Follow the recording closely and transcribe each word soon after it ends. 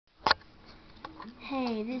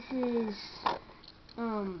Hey, this is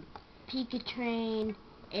Pikatrain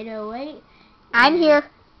 808. I'm here.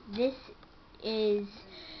 This is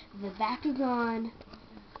the Bakugan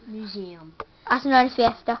Museum. Also known as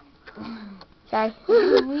Fiesta. Sorry.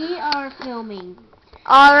 We are filming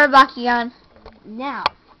All our Bakugan. now.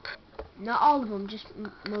 Not all of them, just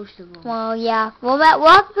most of them. Well, yeah. We'll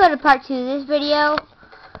have to put a part 2 of this video.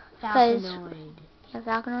 Falconoid. Yeah,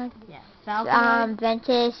 Falconoid. Yeah, Falconoid.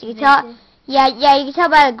 Ventus. You can tell. Yeah. You can tell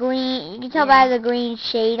by the green. You can tell by the green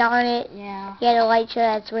shade on it. Yeah. Yeah, the light show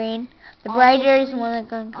that's green. The brighter is one of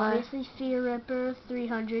the gun color. Obviously, Fear Ripper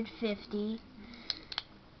 350.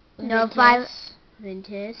 No,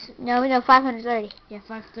 Ventus. No, 530. Yeah,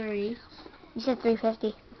 530. You said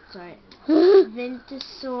 350. Sorry.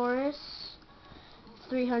 Ventusaurus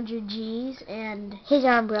 300 Gs and his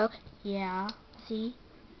arm broke. yeah, see?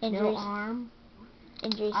 Injuries. No arm.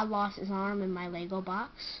 Injuries. I lost his arm in my Lego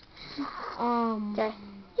box. Sorry.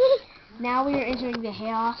 Now we are entering the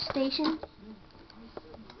Chaos Station.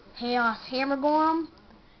 Chaos Hammer Golem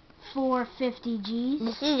 450 Gs.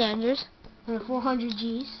 This is Andrews. 400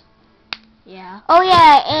 Gs. Yeah. Oh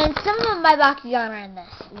yeah, and some of my Bakugan are in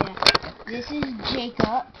this. Yeah. This is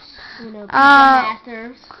Jacob's. You know,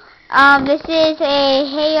 Mathers. This is a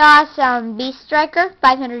Chaos Beast Striker,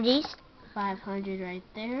 500 Gs. 500 right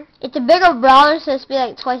there. It's a bigger brawler, so it's be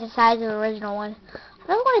like twice the size of the original one. I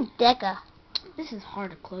don't want a Deca. This is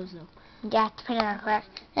hard to close though. Yeah, depending on crack.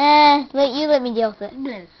 Let me deal with it.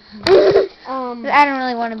 I don't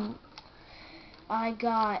really want to. I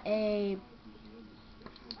got a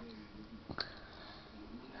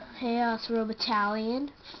Chaos Robotallion,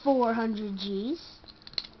 400 Gs.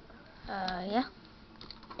 Yeah.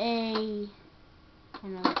 I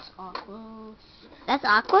know that's Aquos. That's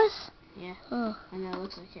Aquas? Yeah. Oh. I know it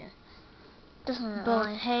looks like it.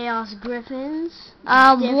 Both Chaos Griffins.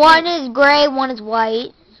 One is gray, one is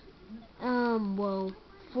white. Whoa.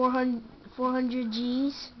 400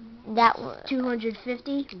 Gs. That one.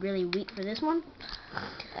 250. Really weak for this one.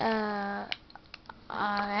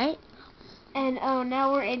 Alright. And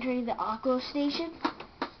now we're entering the Aqua Station.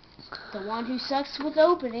 The one who sucks with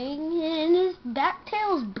opening and his back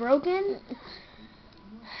tail's broken.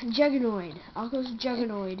 Juggernoid. Aqua's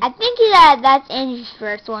Juggernoid. I think that's Andrew's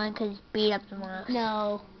first one because he beat up the most.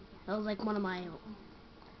 No. That was like one of my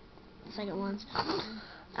second ones.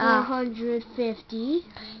 450.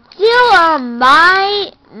 Still,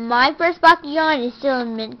 my first Bakugan is still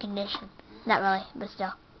in mint condition. Not really, but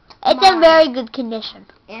still. It's in very good condition.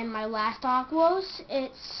 And my last Aquos,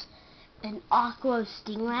 it's an Aquos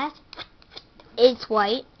Stingray. It's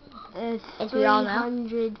white. As we all know.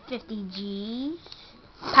 350 Gs.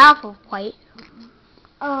 Powerful white.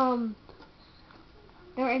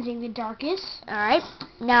 They're entering the darkest. Alright.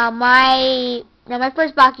 Now my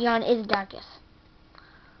first Bakugan is darkest.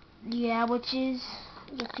 Yeah, which is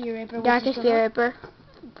the Fear Ripper. Darkest Fear Ripper.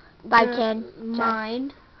 510.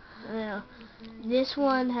 Mine. This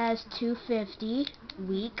one has 250.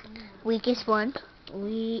 Weak. Weakest one.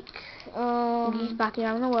 Weak. Weakest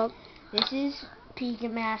Bakugan in the world. This is Pika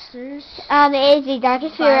Masters. It is the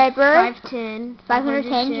Darkest Fear Ripper. 510.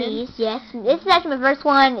 510 Gs, yes. This is actually my first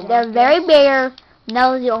one. Darkest. They're very rare. And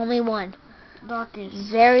that was the only one. Darkest.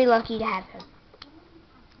 Very lucky to have him.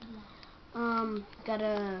 Got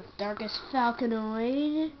a Darkest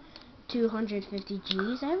Falconoid. 250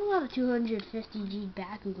 Gs. I have a lot of 250 G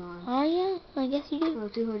Bakugan. Oh yeah, I guess you do. Well,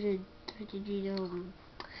 250 G.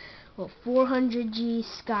 400 G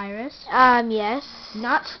Skyrus. Yes.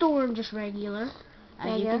 Not Storm, just regular.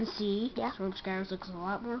 As you can see, yeah. Storm Skyrus looks a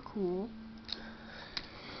lot more cool.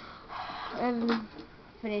 And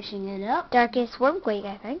finishing it up. Darkest Wormquake,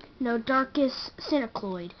 I think. No, Darkest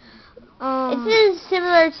Cynicloid. This is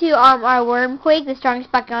similar to our Wormquake, the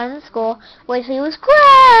strongest Bakugan in the school, which he was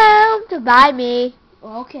crowned by me.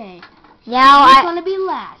 Okay. Now He's gonna be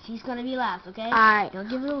last. He's gonna be last. Okay. Alright. Don't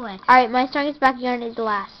give it away. Alright, my strongest Bakugan is the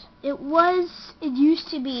last. It used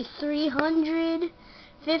to be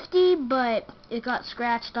 350, but it got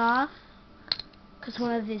scratched off because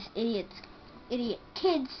one of his idiot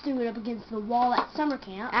kids threw it up against the wall at summer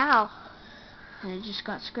camp. Ow. And it just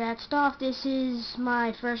got scratched off. This is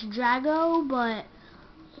my first Drago, but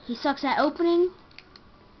he sucks at opening.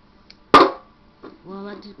 Well,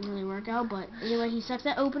 that didn't really work out, but anyway, he sucks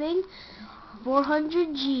at opening.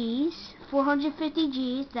 400 Gs, 450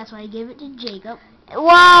 Gs, that's why I gave it to Jacob.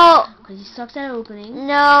 Well, because he sucks at opening.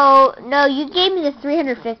 No, you gave me the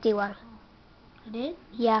 350 one. I did?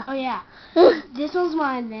 Yeah. Oh, yeah. This one's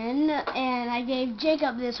mine then, and I gave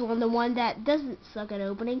Jacob this one, the one that doesn't suck at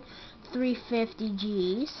opening, 350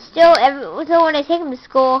 Gs. Still, so when I take him to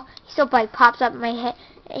school, he still like pops up in my head,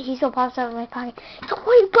 He still pops out of my pocket.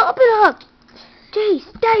 Wait, pop it up! Jay,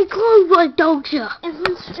 stay close, but don't ya? And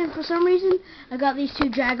for some reason, I got these two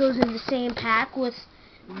Dragos in the same pack with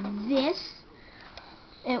this.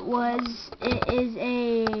 It is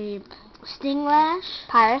a Stinglash.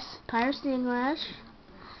 Pyrus Stinglash.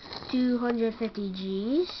 250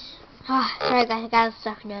 Gs. Sorry guys, I got a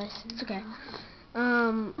stuffed nose. It's okay.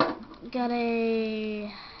 Got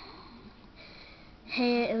a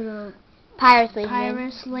Pyrus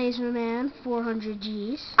Laserman, 400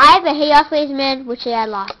 Gs. I have a Chaos Laserman, which I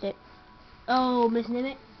lost it. Oh, Miss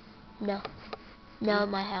Nimit? No. No,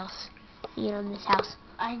 my house. You know, in this house.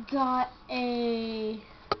 I got a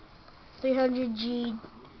 300 G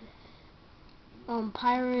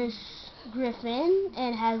Pyrus Griffin,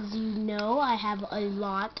 and as you know, I have a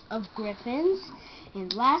lot of Griffins.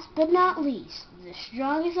 And last but not least, the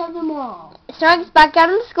strongest of them all. Strongest back out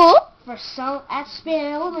in the school. At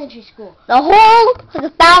Span Elementary School. The whole,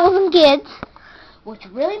 like 1,000 kids. Which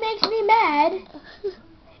really makes me mad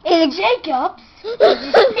is Jacobs. He's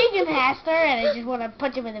just pig master, and I just want to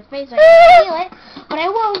punch him in the face so I can feel it. But I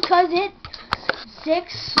won't, because it's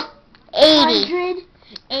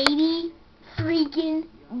 680 freaking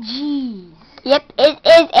G's. Yep, it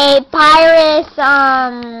is a Pyrus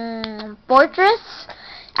Fortress.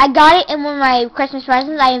 I got it in one of my Christmas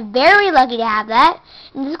presents. I am very lucky to have that.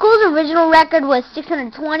 And the school's original record was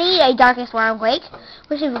 620, a Darkest Wormquake,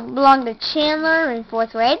 which belonged to Chandler in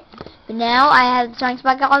 4th grade. But now I have the strongest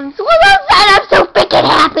back on the school outside. I'm so freaking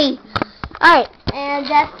happy. Alright. And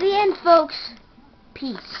that's the end, folks.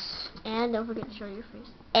 Peace. And don't forget to show your face.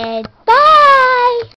 And bye.